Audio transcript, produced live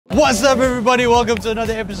What's up everybody, welcome to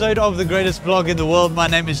another episode of the greatest vlog in the world. My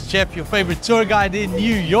name is Jeff, your favorite tour guide in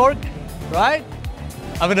New York, right?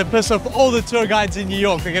 I'm gonna piss off all the tour guides in New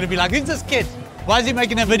York. They're gonna be like, who's this kid? Why is he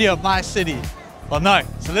making a video of my city? Well no,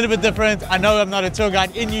 it's a little bit different. I know I'm not a tour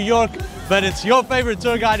guide in New York, but it's your favorite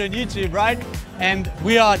tour guide on YouTube, right? And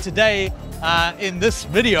we are today, in this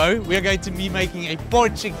video, we are going to be making a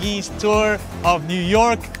Portuguese tour of New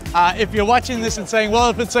York. If you're watching this and saying, well,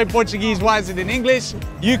 if it's so Portuguese, why is it in English?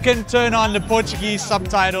 You can turn on the Portuguese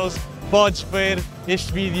subtitles. Podes ver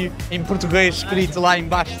este vídeo em português escrito lá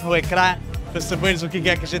embaixo no ecrã para saberes o que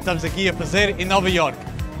é que a gente estamos aqui a fazer em Nova York.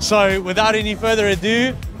 So, without any further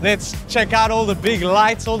ado, let's check out all the big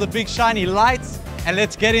lights, all the big shiny lights, and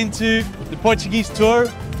let's get into the Portuguese tour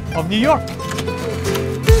of New York.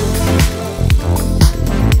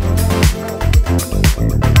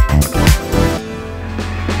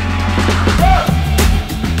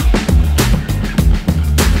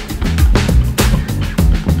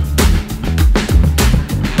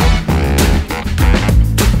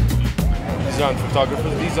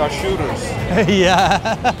 Photographers, these are shooters. Yeah.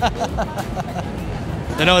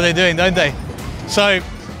 They know what they're doing, don't they? So,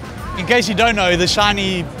 in case you don't know,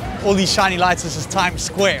 all these shiny lights, this is Times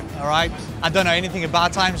Square, all right? I don't know anything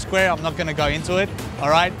about Times Square. I'm not going to go into it, all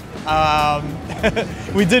right?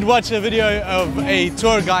 We did watch a video of a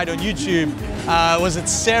tour guide on YouTube. Was it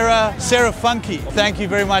Sarah Funky? Thank you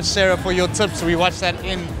very much, Sarah, for your tips. We watched that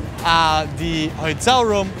in the hotel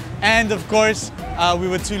room. And of course, we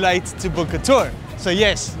were too late to book a tour. So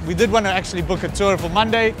yes, we did want to actually book a tour for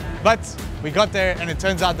Monday, but we got there and it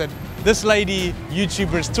turns out that this lady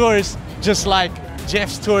YouTuber's tours, just like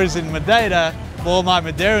Jeff's tours in Madeira, for all my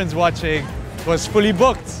Madeirans watching, was fully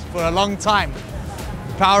booked for a long time.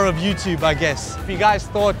 The power of YouTube, I guess. If you guys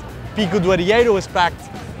thought Pico do Arieiro was packed,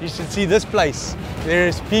 you should see this place.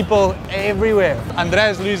 There's people everywhere.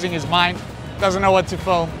 Andre's losing his mind, doesn't know what to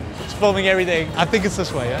film. He's filming everything. I think it's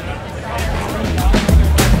this way, yeah?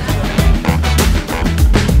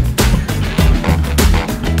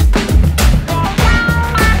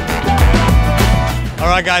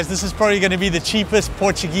 Alright guys, this is probably going to be the cheapest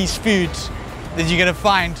Portuguese food that you're going to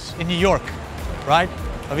find in New York, right?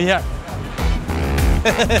 Over here.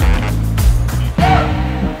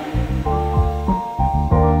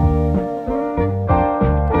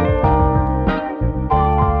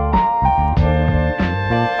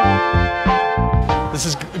 This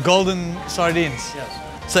is golden sardines.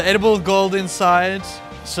 Yes. So edible gold inside,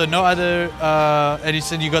 so no other, and you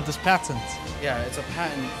said you got this patent. Yeah, it's a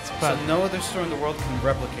patent. So no other store in the world can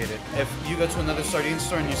replicate it. If you go to another sardine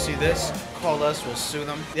store and you see this, call us, we'll sue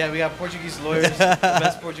them. Yeah, we have Portuguese lawyers, the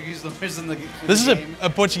best Portuguese lawyers in the game. This is a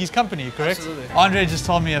Portuguese company, correct? Absolutely. Andre just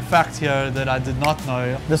told me a fact here that I did not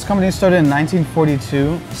know. This company started in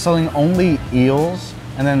 1942, selling only eels,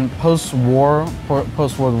 and then post-World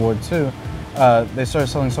War II, they started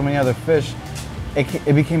selling so many other fish.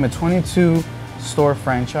 It became a 22-store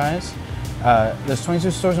franchise. There's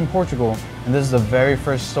 22 stores in Portugal, and this is the very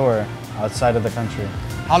first store outside of the country.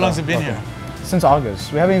 How long has it been here? Since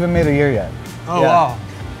August. We haven't even made a year yet. Oh, yeah. Wow.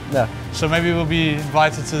 Yeah. So maybe we'll be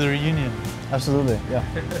invited to the reunion. Absolutely, yeah.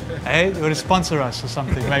 Hey, you want to sponsor us or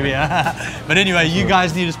something, maybe. But anyway, you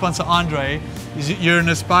guys need to sponsor Andre. You're an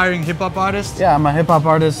aspiring hip-hop artist? Yeah, I'm a hip-hop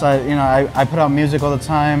artist. I put out music all the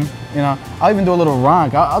time. You know, I'll even do a little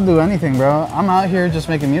rock. I'll do anything, bro. I'm out here just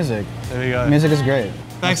making music. There we go. Music is great.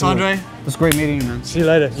 Thanks, Absolutely. Andre. It was great meeting you, man. See you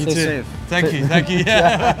later. You too. Safe. Thank you.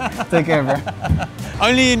 Yeah. Take care, bro.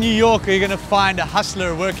 Only in New York are you going to find a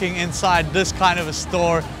hustler working inside this kind of a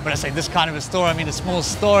store. When I say this kind of a store, I mean a small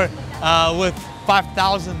store with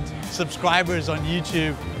 5,000 subscribers on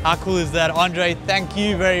YouTube. How cool is that? Andre, thank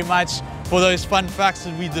you very much for those fun facts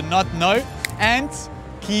that we did not know. And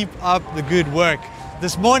keep up the good work.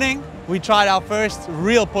 This morning, we tried our first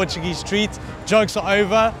real Portuguese treat. Jokes are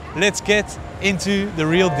over. Let's get into the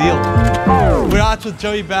real deal. We're out with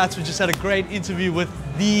Joey Bats. We just had a great interview with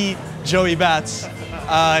the Joey Bats.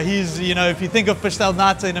 He's, you know, if you think of pastel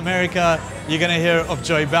nata in America, you're gonna hear of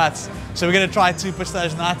Joey Bats. So we're gonna try two pastel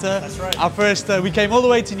nata. That's right. Our first, we came all the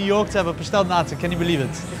way to New York to have a pastel nata. Can you believe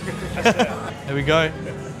it? There we go.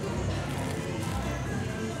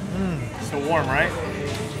 Still warm, right?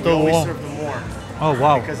 Still we always warm. serve them warm. Oh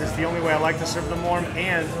wow. Because it's the only way I like to serve them warm,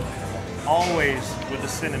 and always with the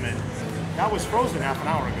cinnamon. That was frozen half an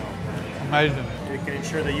hour ago. Amazing. It can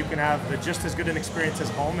ensure that you can have just as good an experience at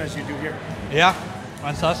home as you do here. Yeah,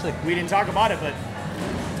 fantastic. We didn't talk about it, but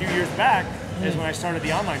a few years back is when I started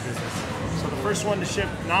the online business. So the first one to ship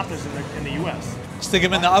natas in the U.S. Stick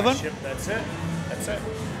them in the oven? That's it. That's it.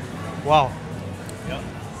 Wow. Yep.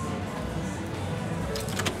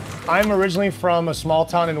 I'm originally from a small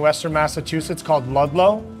town in western Massachusetts called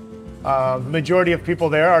Ludlow. The majority of people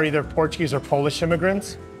there are either Portuguese or Polish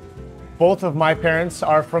immigrants. Both of my parents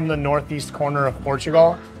are from the northeast corner of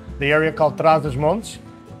Portugal, the area called Trás-os-Montes.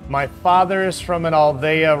 My father is from an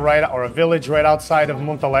aldeia, or a village right outside of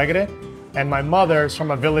Montalegre, and my mother is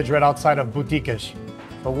from a village right outside of Boutiques,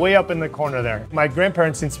 so way up in the corner there. My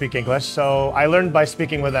grandparents didn't speak English, so I learned by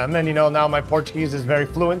speaking with them, and now my Portuguese is very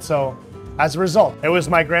fluent, so as a result, it was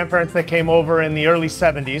my grandparents that came over in the early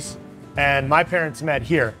 70s, and my parents met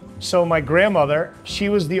here. So my grandmother, she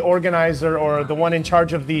was the organizer or the one in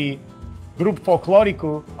charge of the Grupo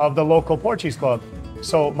Folclórico of the local Portuguese club.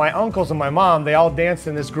 So my uncles and my mom, they all danced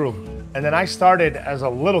in this group. And then I started as a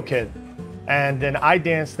little kid. And then I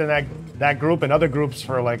danced in that group and other groups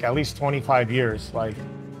for like at least 25 years.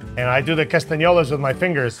 And I do the castañolas with my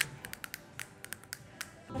fingers.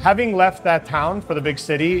 Having left that town for the big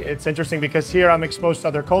city, it's interesting because here I'm exposed to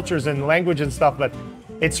other cultures and language and stuff, but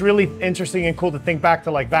it's really interesting and cool to think back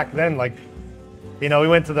to back then, we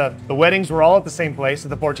went to the weddings were all at the same place at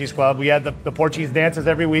the Portuguese club. We had the Portuguese dances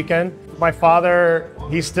every weekend. My father,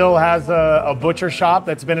 he still has a butcher shop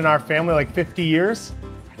that's been in our family like 50 years.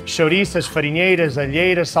 Chouriças, farinheiras,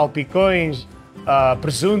 alheiras, salpicões,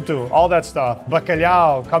 presunto, all that stuff.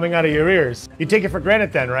 Bacalhau coming out of your ears. You take it for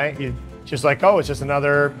granted then, right? You just like, oh, it's just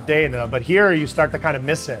another day. But here you start to kind of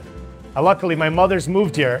miss it. Luckily, my mother's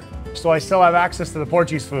moved here, so I still have access to the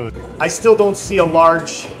Portuguese food. I still don't see a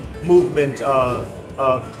large movement of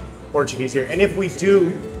Portuguese here, and if we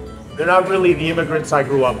do, they're not really the immigrants I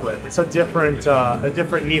grew up with. It's a different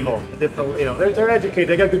level, they're educated,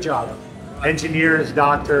 they got a good job. Engineers,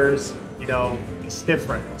 doctors, it's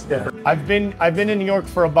different. I've been in New York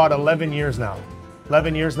for about 11 years now,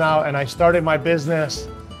 and I started my business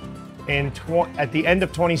at the end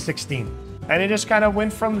of 2016, and it just kind of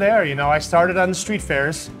went from there. I started on the street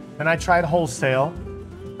fairs, and I tried wholesale.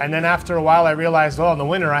 And then after a while, I realized, well, in the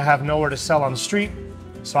winter, I have nowhere to sell on the street,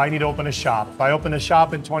 so I need to open a shop. I opened a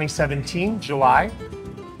shop in 2017, July,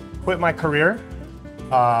 quit my career,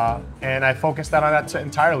 and I focused on that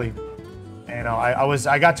entirely.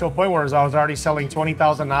 I got to a point where I was already selling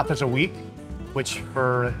 20,000 natas a week, which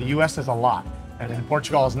for the US is a lot. And in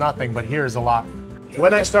Portugal is nothing, but here is a lot.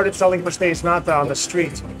 When I started selling pastéis nata on the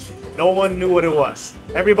street, no one knew what it was.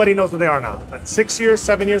 Everybody knows what they are now. But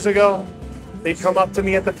 7 years ago, they'd come up to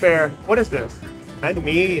me at the fair, what is this? And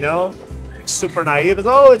me, super naive,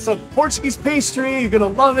 oh, it's a Portuguese pastry, you're gonna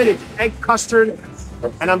love it, it's egg custard.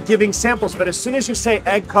 And I'm giving samples, but as soon as you say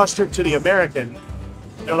egg custard to the American,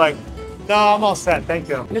 they're like, no, I'm all set, thank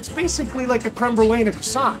you. And it's basically like a creme brulee and a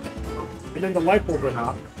croissant. And then the light bulb went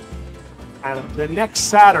off. And the next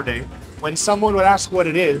Saturday, when someone would ask what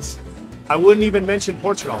it is, I wouldn't even mention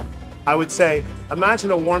Portugal. I would say, imagine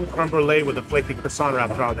a warm creme brulee with a flaky croissant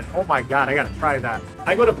wrapped around it. Oh my God, I gotta try that.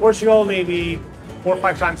 I go to Portugal maybe 4 or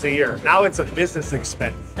 5 times a year. Now it's a business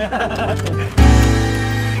expense.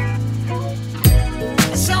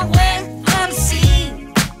 Somewhere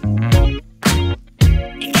unseen,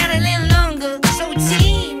 it got a little longer, so it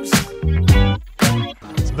seems.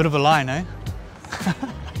 It's a bit of a line, eh?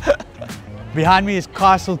 Behind me is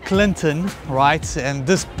Castle Clinton, right? And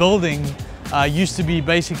this building used to be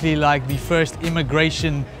basically like the first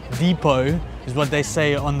immigration depot, is what they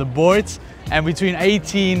say on the boards. And between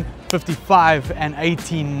 1855 and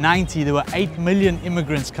 1890, there were 8 million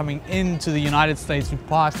immigrants coming into the United States who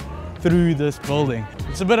passed through this building.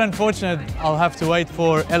 It's a bit unfortunate I'll have to wait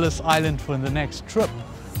for Ellis Island for the next trip,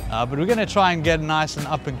 but we're gonna try and get nice and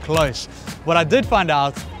up and close. What I did find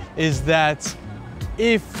out is that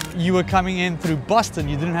if you were coming in through Boston,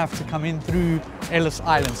 you didn't have to come in through Ellis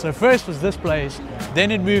Island. So first was this place,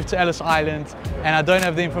 then it moved to Ellis Island, and I don't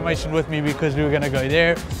have the information with me because we were gonna go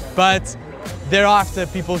there. But thereafter,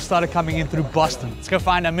 people started coming in through Boston. Let's go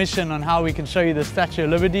find a mission on how we can show you the Statue of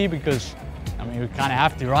Liberty, because, I mean, we kind of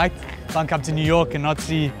have to, right? Can't come to New York and not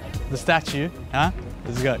see the statue, huh?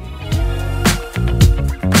 Let's go.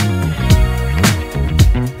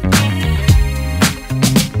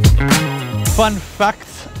 Fun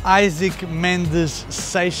fact, Isaac Mendes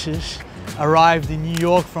Seixas arrived in New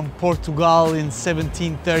York from Portugal in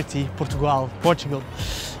 1730, Portugal.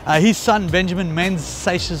 His son, Benjamin Mendes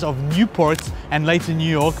Seixas of Newport and later New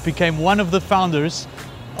York, became one of the founders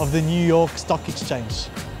of the New York Stock Exchange.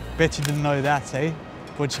 Bet you didn't know that, eh?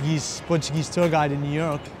 Portuguese tour guide in New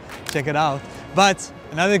York, check it out. But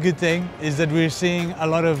another good thing is that we're seeing a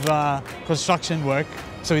lot of construction work.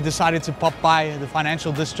 So we decided to pop by the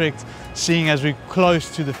financial district, seeing as we're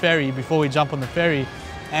close to the ferry before we jump on the ferry.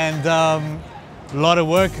 And a lot of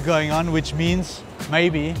work going on, which means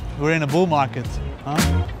maybe we're in a bull market, huh?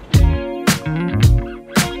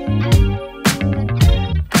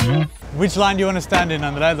 Which line do you want to stand in,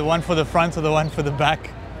 Andrea? The one for the front or the one for the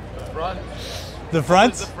back? The front. The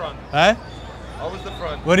front? Always the front. Eh? Always the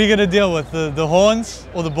front. What are you going to deal with? The horns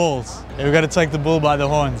or the bulls? Yeah, we got to take the bull by the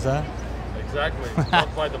horns, huh? Exactly.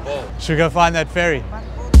 Not by the ball. Should we go find that ferry?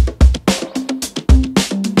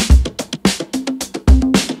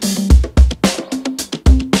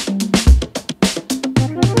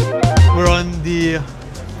 We're on the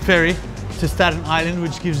ferry to Staten Island,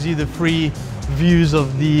 which gives you the free views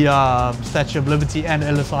of the Statue of Liberty and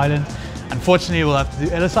Ellis Island. Unfortunately, we'll have to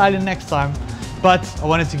do Ellis Island next time, but I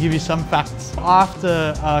wanted to give you some facts.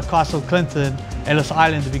 After Castle Clinton, Ellis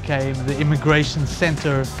Island became the immigration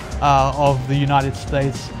center of the United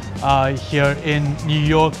States here in New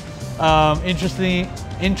York.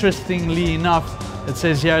 Interestingly enough, it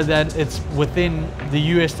says here that it's within the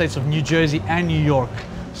US states of New Jersey and New York.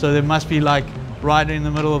 So there must be like right in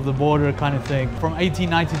the middle of the border kind of thing. From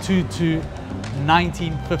 1892 to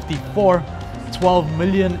 1954, 12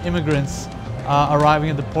 million immigrants arriving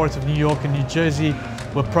at the ports of New York and New Jersey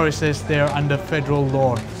were processed there under federal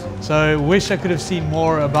law. So wish I could have seen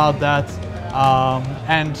more about that.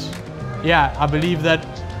 And yeah, I believe that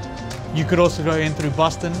you could also go in through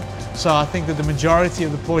Boston. So I think that the majority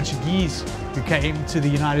of the Portuguese who came to the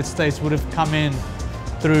United States would have come in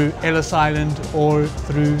through Ellis Island or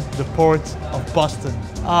through the port of Boston.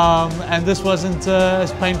 And this wasn't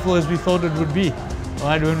as painful as we thought it would be.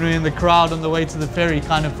 Right? When we were in the crowd on the way to the ferry,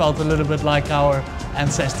 kind of felt a little bit like our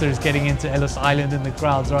ancestors getting into Ellis Island in the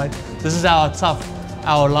crowds, right? This is how tough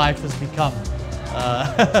our life has become.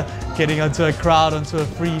 Getting onto a crowd, onto a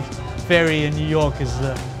free ferry in New York is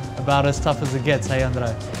about as tough as it gets, hey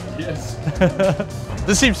Andre? Yes.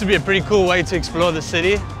 This seems to be a pretty cool way to explore the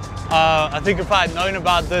city. I think if I had known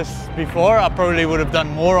about this before, I probably would have done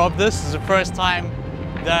more of this. This is the first time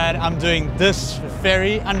that I'm doing this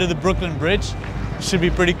ferry under the Brooklyn Bridge. It should be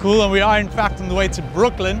pretty cool, and we are in fact on the way to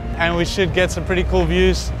Brooklyn, and we should get some pretty cool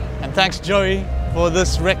views. And thanks Joey for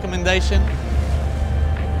this recommendation,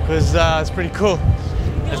 because it's pretty cool.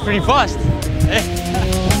 It's pretty fast.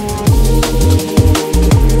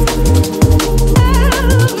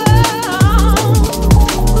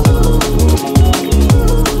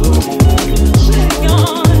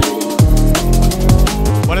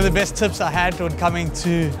 One of the best tips I had when coming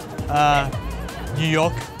to New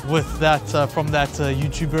York with that from that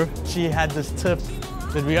YouTuber. She had this tip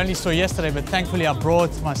that we only saw yesterday, but thankfully I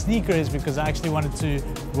brought my sneakers because I actually wanted to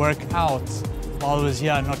work out while I was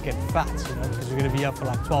here and not get fat, you know, because we're going to be here for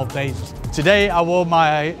like 12 days. Today I wore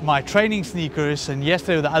my training sneakers, and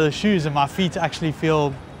yesterday with the other shoes, and my feet actually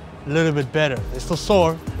feel a little bit better. They're still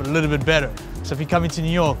sore, but a little bit better. So if you come into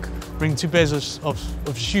New York, bring 2 pairs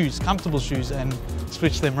of shoes, comfortable shoes, and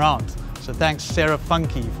switch them around. So thanks Sarah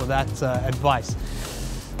Funky for that advice.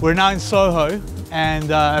 We're now in SoHo, and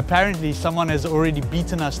apparently someone has already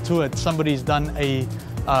beaten us to it. Somebody's done a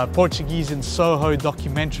Portuguese in SoHo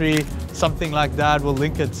documentary, something like that. We'll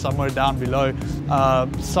link it somewhere down below.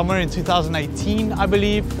 Somewhere in 2018, I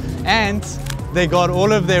believe. And they got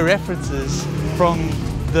all of their references from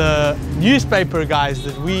the newspaper guys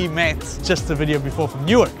that we met just the video before from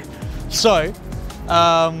Newark. So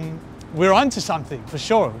we're onto something for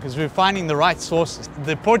sure, because we're finding the right sources.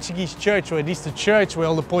 The Portuguese church, or at least the church where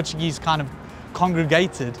all the Portuguese kind of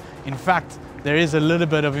congregated, in fact, there is a little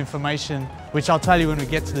bit of information which I'll tell you when we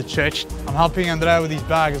get to the church. I'm helping Andrea with his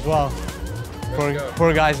bag as well.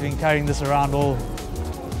 Poor guy's been carrying this around all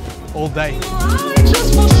day.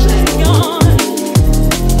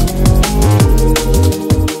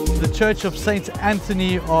 The Church of Saint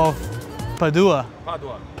Anthony of Padua.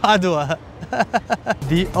 Padua.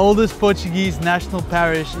 The oldest Portuguese national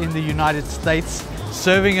parish in the United States,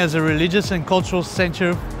 serving as a religious and cultural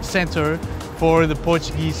center for the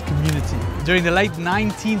Portuguese community. During the late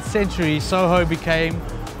 19th century, SoHo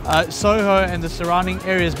and the surrounding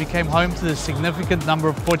areas became home to the significant number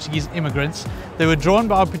of Portuguese immigrants. They were drawn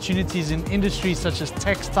by opportunities in industries such as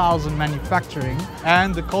textiles and manufacturing,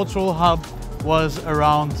 and the cultural hub was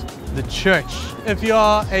around the church. If you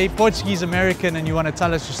are a Portuguese American and you want to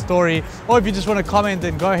tell us your story, or if you just want to comment,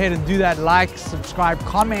 then go ahead and do that. Like, subscribe,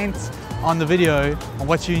 comment on the video on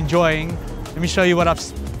what you're enjoying. Let me show you what I've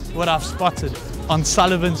spotted on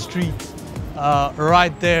Sullivan Street,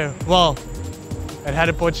 right there. Well, it had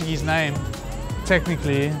a Portuguese name.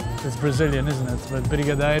 Technically, it's Brazilian, isn't it? But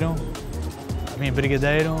brigadeiro. I mean,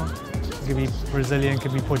 brigadeiro. It could be Brazilian,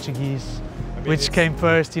 could be Portuguese. Which came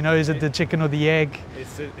first, you know, is it the chicken or the egg?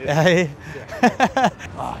 Yeah.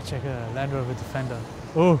 Oh, check a Land Rover Defender.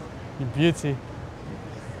 Oh, you beauty.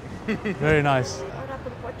 Very nice. What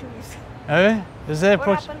happened to Portuguese? Eh? Is there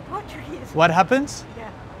What happened to Portuguese? What happens?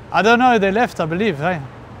 Yeah. I don't know, they left, I believe. Hey?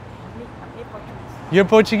 You're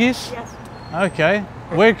Portuguese? Yes. Okay.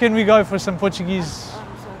 Where can we go for some Portuguese?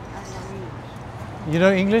 You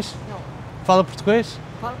know English? Não. Fala português?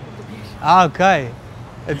 Falo português. Ah, ok.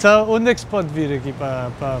 Então, onde é que se pode vir aqui para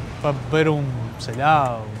beber sei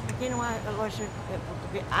lá? Aqui não há loja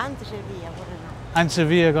portuguesa. Antes havia, agora não. Antes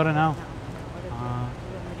havia, agora não. Não.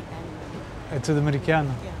 Agora é tudo americano. É tudo americano.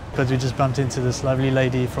 Yeah. But we just bumped into this lovely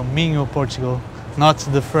lady from Minho, Portugal. Not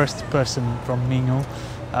the first person from Minho.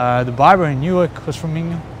 The barber in New York was from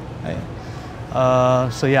Minho.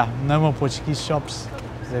 So yeah, no more Portuguese shops.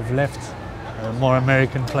 They've left. More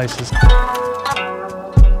American places.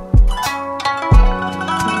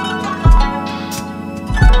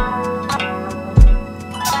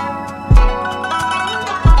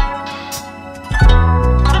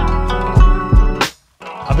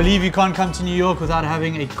 I believe you can't come to New York without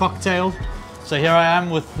having a cocktail. So here I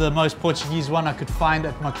am with the most Portuguese one I could find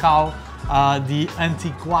at Macau, the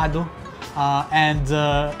Antiquado,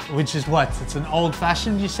 which is what? It's an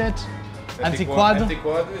old-fashioned, you said? Antiquado?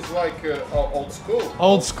 Antiquado is like old school.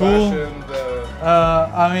 Old school. Old-fashioned,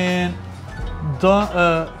 I mean,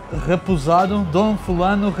 reposado, Dom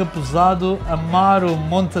Fulano reposado, Amaro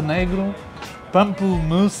Montenegro,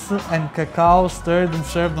 pamplemousse and cacao stirred and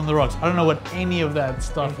served on the rocks. I don't know what any of that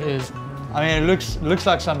stuff is. I mean, it looks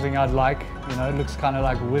like something I'd like. You know, it looks kind of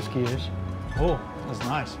like whiskey-ish. Oh, that's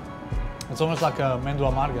nice. It's almost like a Mendo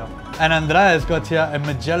Amargo. And Andrea's got here a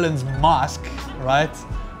Magellan's mask, right?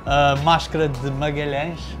 Máscara de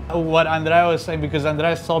Magalhães. What Andrea was saying, because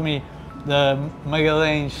Andrea told me the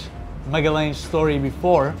Magalhães story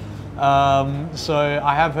before. So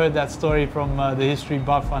I have heard that story from the history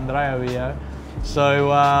buff Andrea over here. So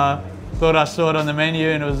thought I saw it on the menu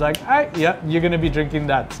and it was like, hey, yeah, you're gonna be drinking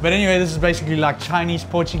that. But anyway, this is basically like Chinese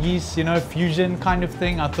Portuguese, you know, fusion kind of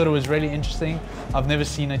thing. I thought it was really interesting. I've never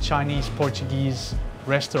seen a Chinese Portuguese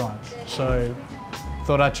restaurant, so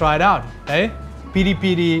thought I'd try it out, eh? Piri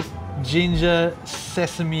piri, ginger,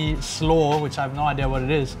 sesame slaw, which I have no idea what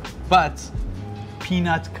it is, but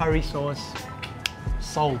peanut curry sauce,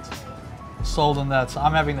 sold on that. So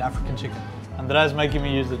I'm having the African chicken. Andrea's making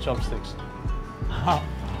me use the chopsticks.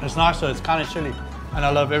 It's nice though, it's kind of chili, and I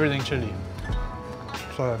love everything chili.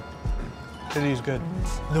 So, chili is good.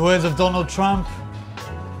 The words of Donald Trump,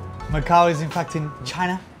 Macau is in fact in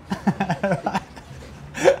China.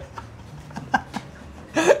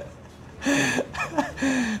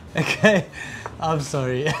 Okay, I'm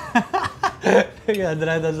sorry.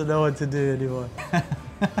 Andrea doesn't know what to do anymore.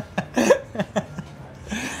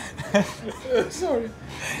 sorry.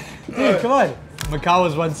 Hey, come on. Macau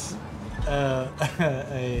was once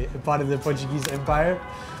a part of the Portuguese Empire,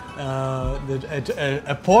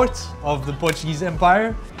 a port of the Portuguese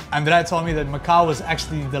Empire. Andrea told me that Macau was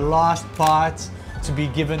actually the last part to be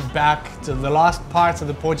given back to the last part of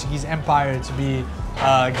the Portuguese Empire to be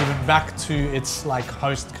given back to its like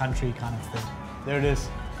host country kind of thing. There it is.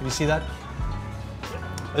 Can you see that?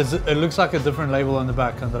 It looks like a different label on the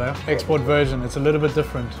back, Andrea. Export version. It's a little bit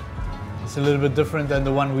different. It's a little bit different than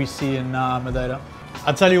the one we see in Madeira.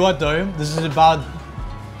 I'll tell you what though, this is about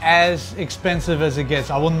as expensive as it gets.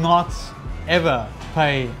 I will not ever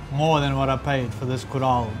pay more than what I paid for this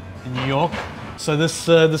curral in New York. So this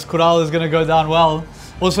curral is gonna go down well.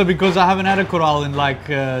 Also because I haven't had a curral in like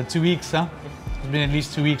 2 weeks, huh? It's been at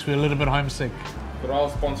least 2 weeks, we're a little bit homesick. But all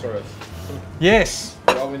sponsor us. Yes.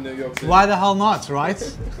 All in New York City. Why the hell not, right?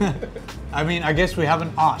 I mean, I guess we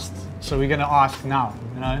haven't asked, so we're gonna ask now,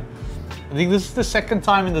 you know? I think this is the second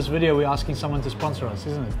time in this video we're asking someone to sponsor us,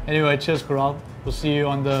 isn't it? Anyway, cheers, Coral. We'll see you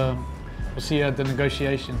at the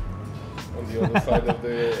negotiation. On the other side of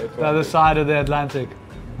the Atlantic. The other side of the Atlantic.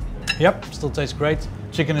 Yep, still tastes great.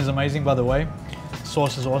 Chicken is amazing, by the way.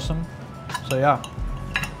 Sauce is awesome. So yeah,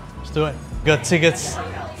 let's do it. Got tickets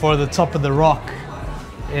for the top of the rock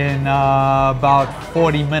in about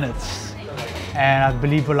 40 minutes. And I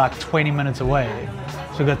believe we're like 20 minutes away.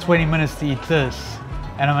 So we've got 20 minutes to eat this.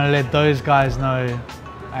 And I'm gonna let those guys know,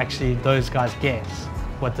 actually those guys guess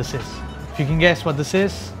what this is. If you can guess what this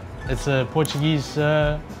is, it's a Portuguese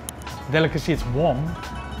delicacy. It's warm,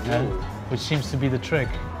 which seems to be the trick.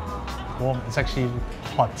 Warm, it's actually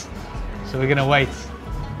hot. So we're gonna wait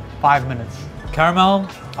 5 minutes. Caramel,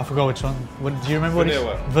 I forgot which one. Do you remember Vanilla.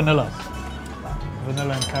 what it's? Vanilla.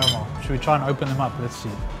 Vanilla and caramel. Should we try and open them up? Let's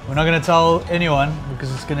see. We're not gonna tell anyone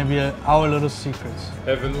because it's gonna be our little secret.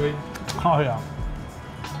 Haven't we? Oh yeah.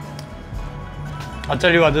 I'll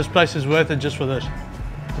tell you what, this place is worth it just for this.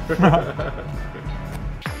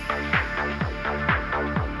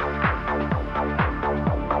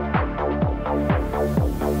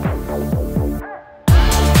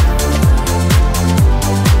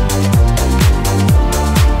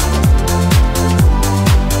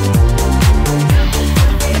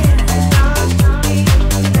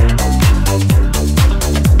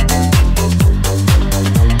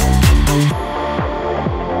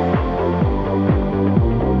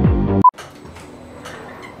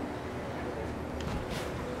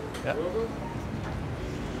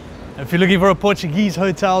 If you're looking for a Portuguese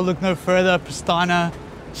hotel, look no further. Pestana,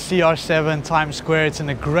 CR7, Times Square. It's in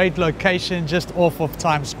a great location just off of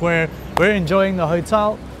Times Square. We're enjoying the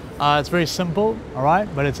hotel. It's very simple, all right,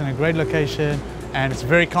 but it's in a great location and it's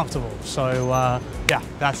very comfortable. So yeah,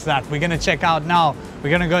 that's that. We're gonna check out now. We're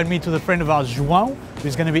gonna go and meet with a friend of ours, João,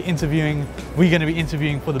 who's gonna be interviewing. We're gonna be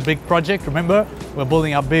interviewing for the big project. Remember, we're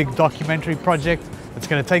building our big documentary project. It's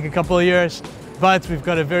gonna take a couple of years, but we've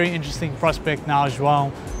got a very interesting prospect now,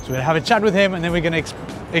 João. So we're gonna have a chat with him and then we're gonna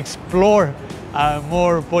explore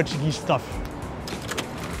more Portuguese stuff.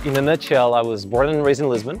 In a nutshell, I was born and raised in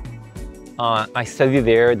Lisbon. I studied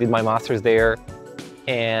there, did my master's there,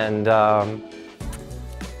 and out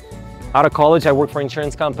of college, I worked for an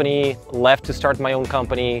insurance company, left to start my own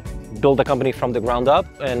company, built a company from the ground up,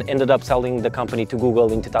 and ended up selling the company to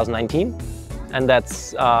Google in 2019. And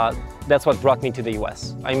that's what brought me to the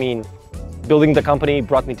US. I mean, building the company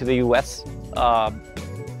brought me to the US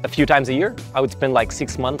a few times a year. I would spend like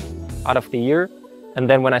 6 months out of the year. And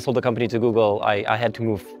then when I sold the company to Google, I had to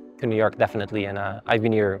move to New York definitely, and I've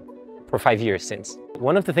been here for 5 years since.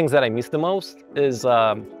 One of the things that I miss the most is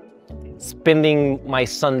spending my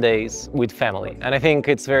Sundays with family. And I think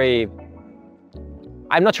it's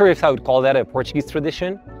I'm not sure if I would call that a Portuguese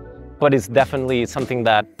tradition, but it's definitely something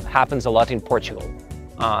that happens a lot in Portugal.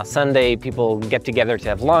 Sunday, people get together to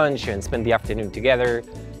have lunch and spend the afternoon together.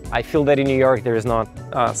 I feel that in New York, there is not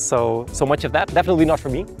so much of that. Definitely not for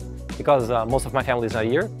me, because most of my family is not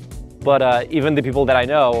here. But even the people that I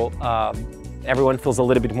know, everyone feels a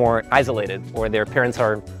little bit more isolated, or their parents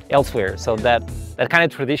are elsewhere. So that kind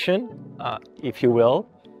of tradition, if you will,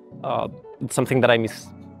 it's something that I miss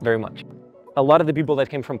very much. A lot of the people that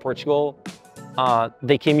came from Portugal,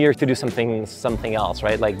 they came here to do something else,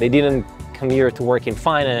 right? Like they didn't come here to work in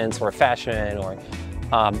finance or fashion, or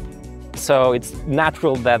so it's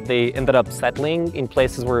natural that they ended up settling in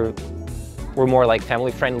places where were more like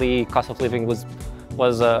family friendly. Cost of living was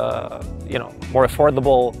you know, more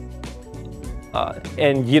affordable.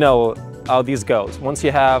 And you know how this goes. Once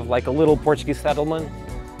you have like a little Portuguese settlement,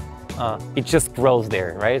 it just grows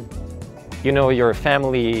there, right? You know, your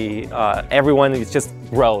family, everyone, it just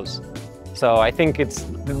grows. So I think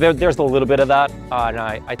there's a little bit of that, and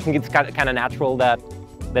I think it's kind of natural that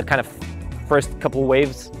kind of first couple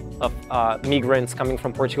waves of migrants coming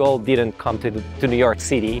from Portugal didn't come to New York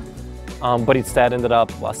City, but instead ended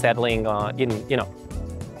up settling in, you know,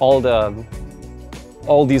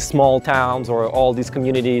 all these small towns or all these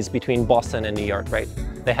communities between Boston and New York, right?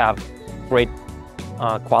 They have great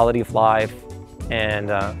quality of life, and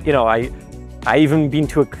you know, I even been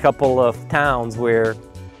to a couple of towns where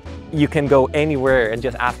you can go anywhere and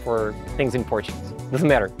just ask for things in Portuguese. Doesn't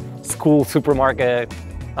matter. School, supermarket,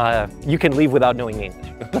 you can leave without knowing English.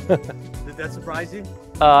 Did that surprise you?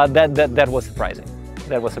 That was surprising.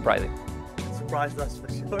 That was surprising. Surprised us for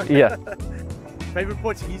sure. Yeah. Favorite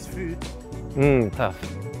Portuguese food? Tough.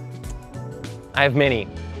 I have many.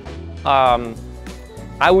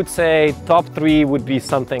 I would say top 3 would be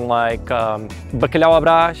something like bacalhau à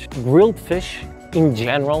Brás, grilled fish in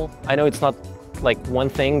general. I know it's not like one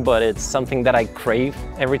thing, but it's something that I crave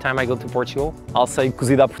every time I go to Portugal. I'll say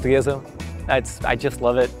cozida à portuguesa. I just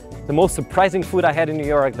love it. The most surprising food I had in New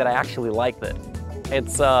York that I actually liked it.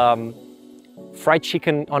 It's fried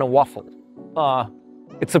chicken on a waffle.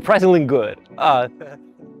 It's surprisingly good.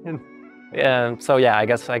 And so yeah, I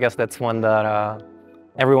guess that's one that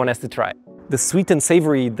everyone has to try. The sweet and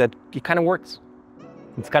savory, that it kind of works.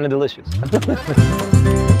 It's kind of delicious.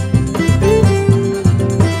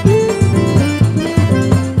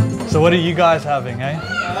 So what are you guys having, eh?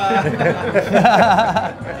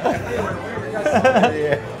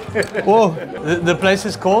 Whoa, the place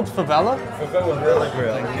is called Favela? Favela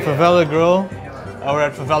Grill. Favela Grill. Oh, we're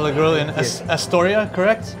at Favela Grill in Astoria,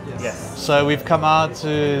 correct? Yes. So we've come out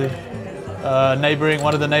to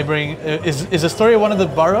one of the neighboring, is Astoria one of the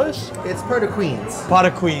boroughs? It's part of Queens. Part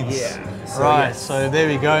of Queens. Yeah. So Right, yes. so there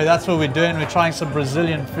we go. That's what we're doing. We're trying some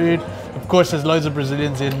Brazilian food. Of course, there's loads of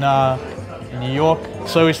Brazilians in New York.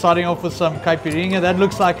 So we're starting off with some caipirinha. That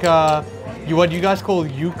looks like what you guys call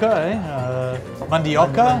yuca, eh?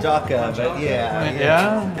 Mandioca? Mandioca, but yeah.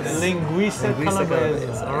 Yeah. Linguiça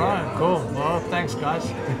calabresa. All right, cool. Well, thanks, guys.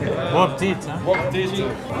 Bon appetit, huh? Bon appetit.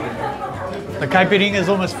 The caipirinha is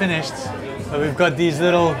almost finished. So we've got these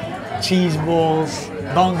little cheese balls,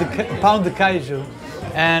 pound de queijo.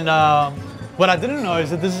 And what I didn't know is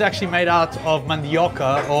that this is actually made out of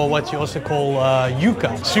mandioca, or what you also call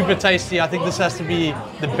yuca. Super tasty. I think this has to be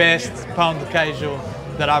the best pound de queijo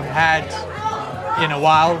that I've had in a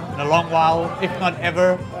while, in a long while, if not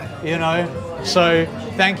ever, you know. So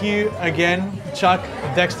thank you again, Chuck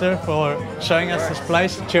and Dexter, for showing us this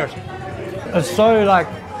place. Cheers. It's so like,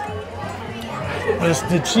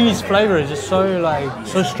 the cheese flavor is just so like,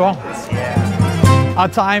 so strong. Our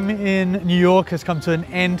time in New York has come to an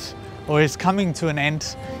end, or is coming to an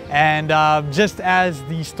end. And just as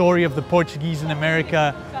the story of the Portuguese in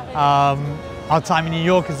America, our time in New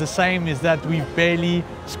York is the same, is that we've barely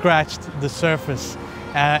scratched the surface.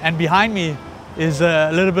 And behind me is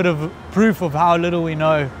a little bit of proof of how little we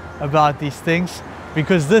know about these things,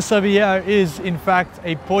 because this over here is in fact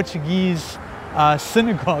a Portuguese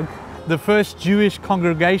synagogue, the first Jewish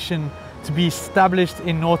congregation to be established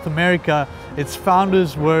in North America. Its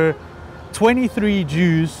founders were 23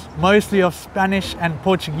 Jews, mostly of Spanish and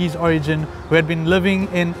Portuguese origin, who had been living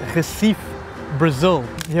in Recife, Brazil.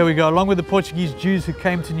 Here we go, along with the Portuguese Jews who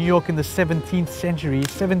came to New York in the 17th century,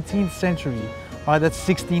 right, that's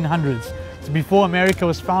 1600s. So before America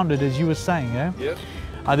was founded, as you were saying, yeah? Yes.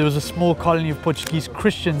 There was a small colony of Portuguese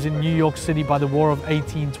Christians in New York City by the War of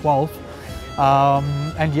 1812.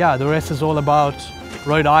 And yeah, the rest is all about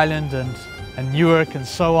Rhode Island and Newark and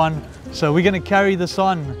so on. So we're going to carry this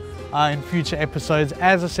on in future episodes.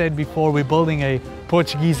 As I said before, we're building a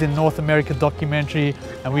Portuguese in North America documentary,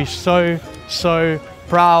 and we're so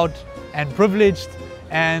proud and privileged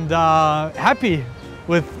and happy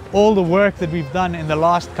with all the work that we've done in the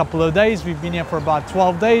last couple of days. We've been here for about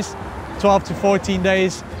 12 days, 12 to 14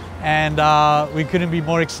 days, and we couldn't be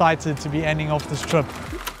more excited to be ending off this trip.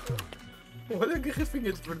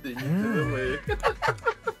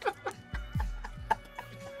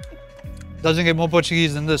 Doesn't get more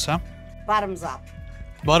Portuguese than this, huh? Bottoms up.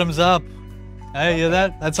 Bottoms up. Hey, you hear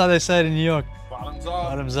that? That's how they say it in New York. Bottoms up.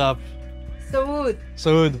 Bottoms up. Saúde.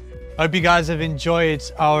 Saúde. Hope you guys have enjoyed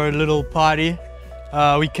our little party.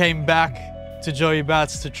 We came back to Joey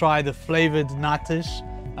Bats to try the flavored natas.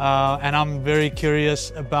 And I'm very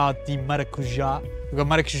curious about the maracuja. We got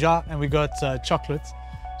maracuja and we got chocolate.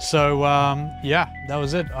 So yeah, that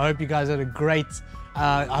was it. I hope you guys had a great,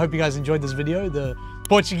 I hope you guys enjoyed this video. The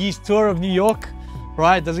Portuguese tour of New York,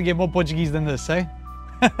 right? Doesn't get more Portuguese than this, eh?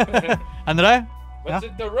 André? Let's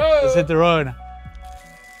hit the road. Let's hit the road.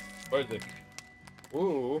 Perfect.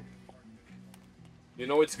 Ooh. You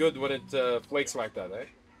know it's good when it flakes like that,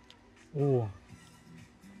 eh? Ooh.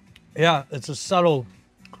 Yeah, it's a subtle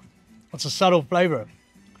flavor,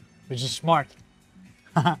 which is smart.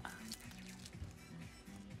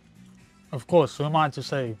 Of course, who am I to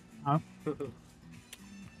say, huh?